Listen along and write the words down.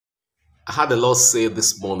I had the Lord say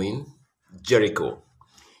this morning, Jericho.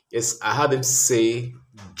 Yes, I had him say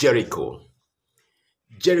Jericho.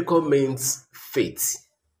 Jericho means faith.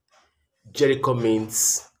 Jericho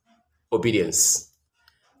means obedience.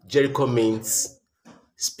 Jericho means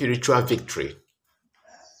spiritual victory.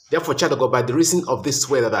 Therefore, child of God, by the reason of this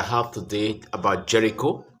word that I have today about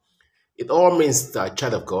Jericho, it all means that,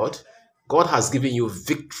 child of God, God has given you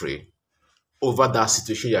victory over that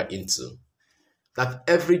situation you're into. That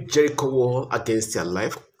every Jericho wall against your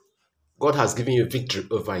life, God has given you victory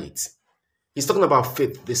over it. He's talking about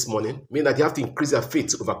faith this morning, meaning that you have to increase your faith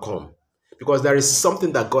to overcome. Because there is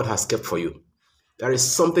something that God has kept for you. There is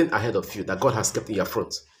something ahead of you that God has kept in your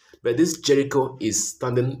front. But this Jericho is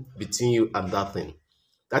standing between you and that thing.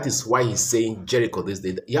 That is why he's saying Jericho this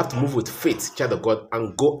day. You have to move with faith, child of God,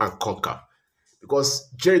 and go and conquer. Because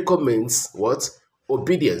Jericho means what?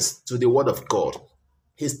 Obedience to the word of God.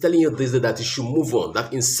 He's telling you this day that you should move on,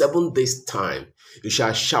 that in 7 days' time you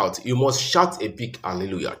shall shout. You must shout a big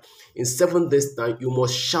hallelujah. In 7 days' time, you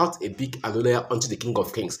must shout a big hallelujah unto the King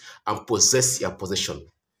of Kings and possess your possession.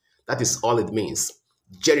 That is all it means.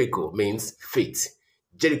 Jericho means faith.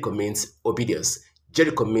 Jericho means obedience.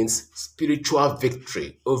 Jericho means spiritual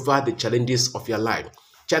victory over the challenges of your life.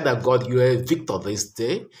 Child of God, you are a victor this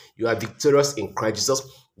day. You are victorious in Christ Jesus.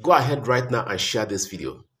 Go ahead right now and share this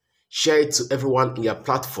video. Share it to everyone in your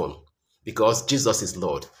platform because Jesus is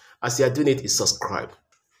Lord. As you are doing it, subscribe.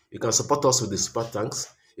 You can support us with the super thanks.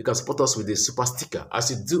 You can support us with the super sticker. As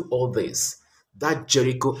you do all this, that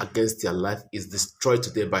Jericho against your life is destroyed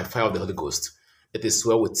today by fire of the Holy Ghost. It is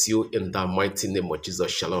well with you in the mighty name of Jesus.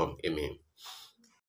 Shalom. Amen.